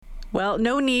Well,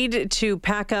 no need to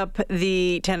pack up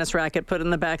the tennis racket, put it in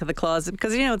the back of the closet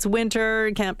because, it's winter,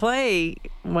 you can't play.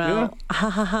 Well, ha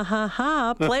ha ha ha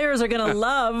ha. Players are going to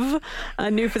love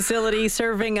a new facility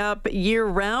serving up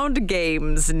year-round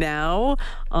games now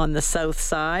on the south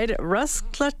side. Russ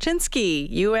Klaczynski,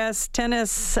 U.S.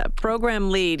 tennis program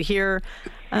lead here,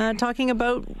 talking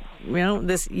about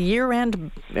this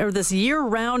year-round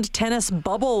tennis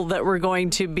bubble that we're going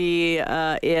to be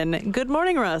in. Good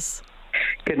morning, Russ.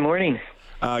 Good morning.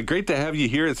 Great to have you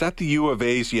here. It's at the U of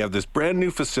A, so you have this brand new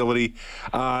facility.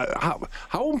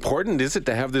 How important is it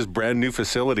to have this brand new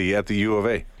facility at the U of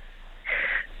A?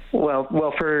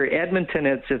 Well, for Edmonton,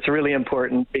 it's really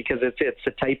important because it's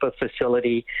a type of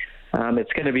facility.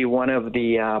 It's going to be one of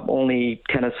the only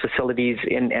tennis facilities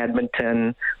in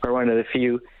Edmonton, or one of the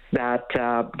few that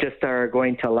just are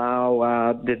going to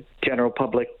allow the general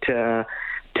public to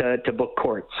book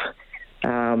courts.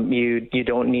 You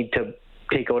don't need to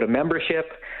take out a membership.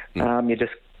 You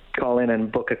just call in and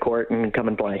book a court and come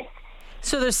and play.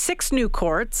 So there's 6 new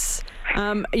courts.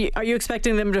 Are you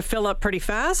expecting them to fill up pretty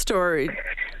fast, or?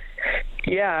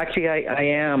 Yeah, actually, I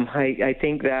am. I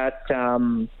think that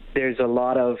there's a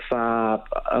lot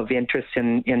of interest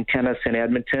in tennis in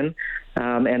Edmonton,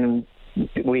 and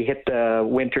we hit the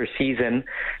winter season,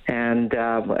 and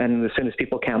as soon as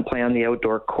people can't play on the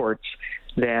outdoor courts,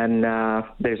 then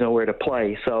there's nowhere to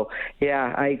play. So,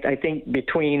 yeah, I think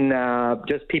between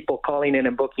just people calling in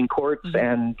and booking courts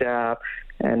and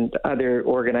other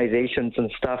organizations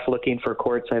and stuff looking for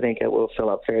courts, I think it will fill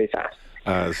up very fast.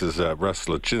 This is Russ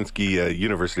Klaczynski,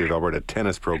 University of Alberta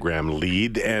tennis program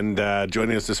lead, and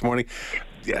joining us this morning.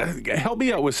 Help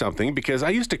me out with something, because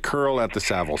I used to curl at the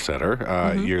Saville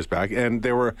Centre years back, and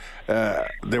there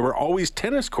were always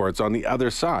tennis courts on the other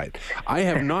side. I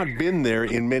have not been there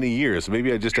in many years.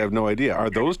 Maybe I just have no idea. Are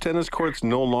those tennis courts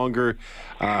no longer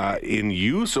in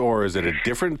use, or is it a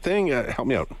different thing? Help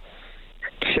me out.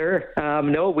 Sure.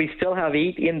 No, we still have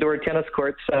 8 indoor tennis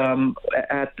courts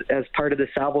as part of the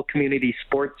Saville Community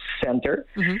Sports Centre.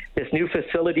 This new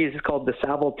facility is called the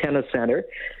Saville Tennis Centre.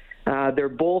 They're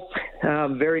both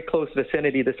very close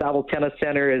vicinity. The Saville Tennis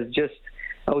Centre is just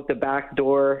out the back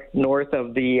door north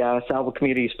of the Saville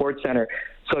Community Sports Centre.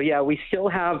 So, yeah, we still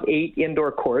have 8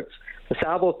 indoor courts. The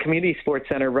Saville Community Sports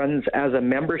Centre runs as a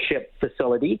membership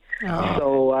facility.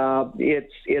 So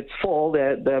it's full.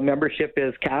 The membership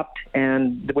is capped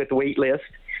and with wait list.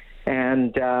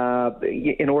 And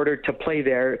in order to play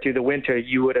there through the winter,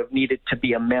 you would have needed to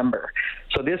be a member.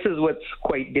 So this is what's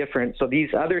quite different. So these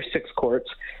other 6 courts,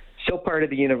 still part of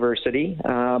the university,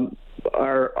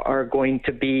 are going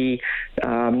to be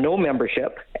no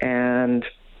membership, and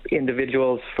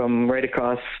individuals from right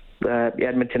across the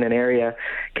Edmonton area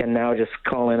can now just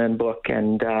call in and book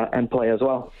and play as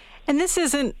well. And this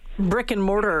isn't brick and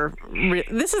mortar.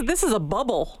 This is a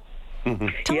bubble.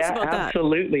 Tell us about that.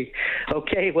 Absolutely.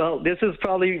 Okay, well, this is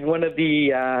probably one of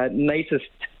the nicest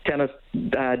tennis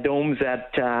domes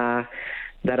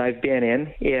that I've been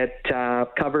in. It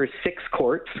covers 6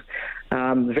 courts,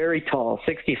 very tall,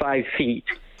 65 feet,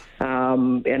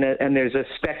 and there's a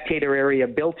spectator area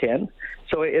built in.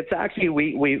 So it's actually,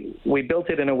 we built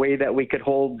it in a way that we could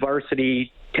hold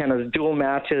varsity tennis dual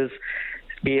matches,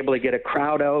 be able to get a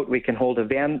crowd out. We can hold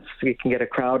events. We can get a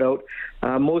crowd out.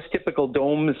 Most typical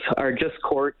domes are just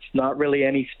courts, not really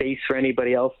any space for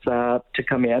anybody else to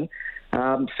come in.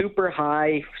 Super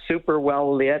high, super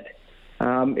well lit.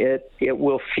 It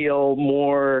will feel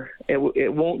more,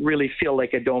 it won't really feel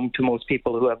like a dome to most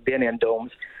people who have been in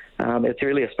domes. It's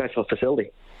really a special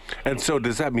facility. And so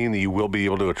does that mean that you will be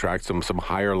able to attract some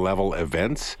higher level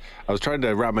events? I was trying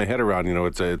to wrap my head around,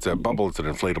 it's a bubble, it's an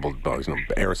inflatable,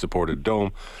 air supported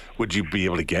dome. Would you be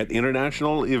able to get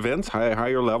international events,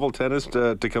 higher level tennis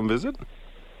to come visit?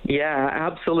 Yeah,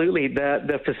 absolutely.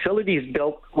 The facility is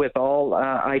built with all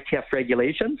ITF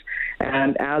regulations,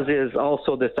 and as is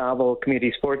also the Saville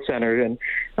Community Sports Centre. And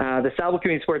the Saville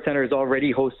Community Sports Centre has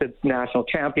already hosted national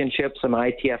championships, some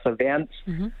ITF events.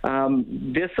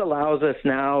 This allows us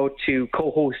now to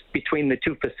co-host between the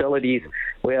 2 facilities.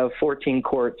 We have 14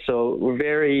 courts, so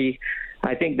we're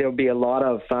I think there'll be a lot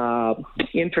of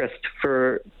interest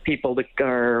for people,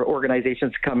 our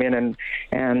organizations, to come in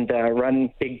and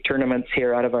run big tournaments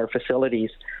here out of our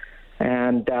facilities,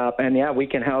 and yeah, we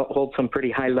can hold some pretty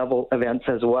high level events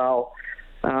as well.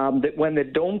 When the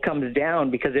dome comes down,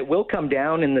 because it will come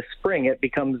down in the spring, it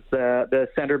becomes the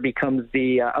center becomes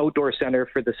the outdoor center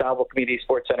for the Saville Community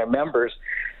Sports Centre members.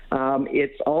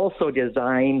 It's also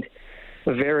designed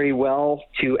very well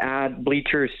to add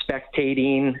bleachers,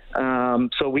 spectating,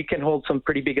 so we can hold some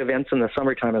pretty big events in the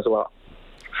summertime as well.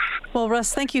 Well,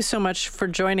 Russ, thank you so much for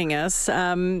joining us.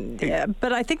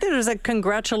 But I think there's a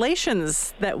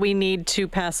congratulations that we need to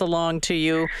pass along to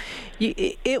you.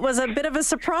 It was a bit of a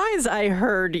surprise, I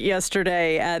heard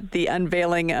yesterday at the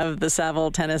unveiling of the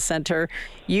Saville Tennis Centre.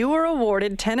 You were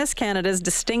awarded Tennis Canada's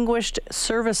Distinguished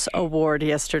Service Award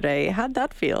yesterday. How'd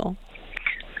that feel?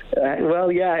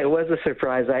 Well, yeah, it was a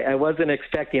surprise. I wasn't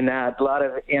expecting that. A lot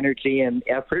of energy and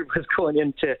effort was going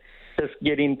into just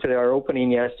getting to our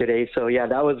opening yesterday. So yeah,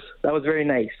 that was very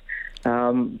nice.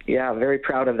 Yeah, very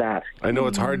proud of that. I know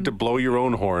it's hard to blow your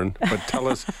own horn, but tell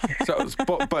us.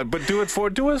 But do it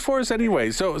for us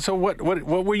anyway. So what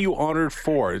were you honored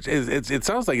for? It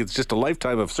sounds like it's just a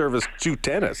lifetime of service to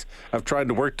tennis, of trying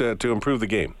to work to improve the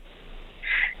game.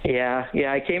 Yeah.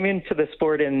 I came into the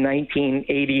sport in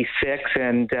 1986,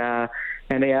 and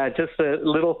yeah, just the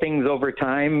little things over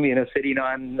time. Sitting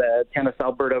on the Tennis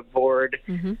Alberta board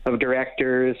of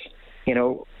directors.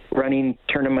 Running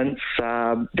tournaments,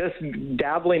 just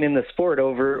dabbling in the sport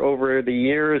over the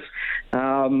years,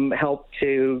 helped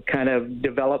to kind of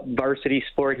develop varsity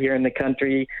sport here in the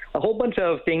country. A whole bunch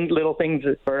of little things,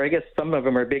 or I guess some of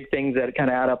them are big things that kind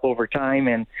of add up over time.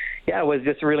 And yeah, it was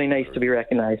just really nice to be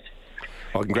recognized.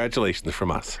 Well, congratulations from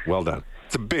us. Well done.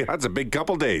 That's a big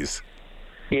couple days.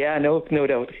 Yeah, no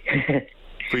doubt.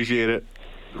 Appreciate it.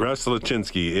 Russ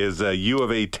Lachinsky is a U of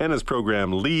A tennis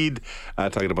program lead,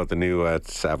 talking about the new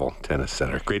Saville Tennis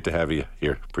Centre. Great to have you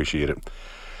here. Appreciate it.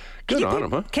 Good on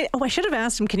him, huh? I should have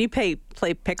asked him, can you play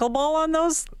pickleball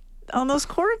on those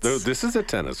courts? This is a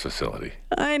tennis facility.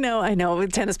 I know.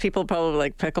 Tennis people probably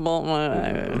like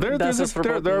pickleball. There are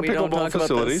pickleball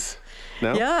facilities.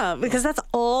 No? Yeah, because that's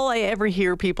all I ever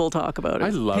hear people talk about. I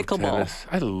love pickleball. Tennis.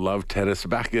 I love tennis.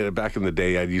 Back in the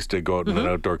day, I used to go out in an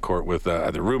outdoor court with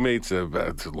other roommates.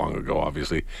 It's long ago,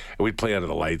 obviously, and we'd play under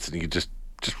the lights, and you could just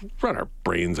run our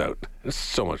brains out. It's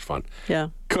so much fun. Yeah,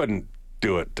 couldn't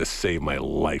do it to save my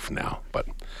life now, but.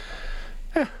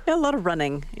 Yeah, a lot of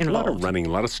running involved. A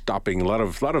lot of stopping, a lot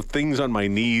of things on my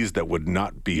knees that would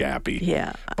not be happy.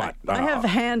 Yeah, but I have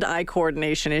hand-eye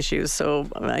coordination issues, so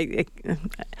I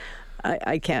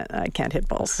can't hit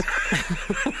balls.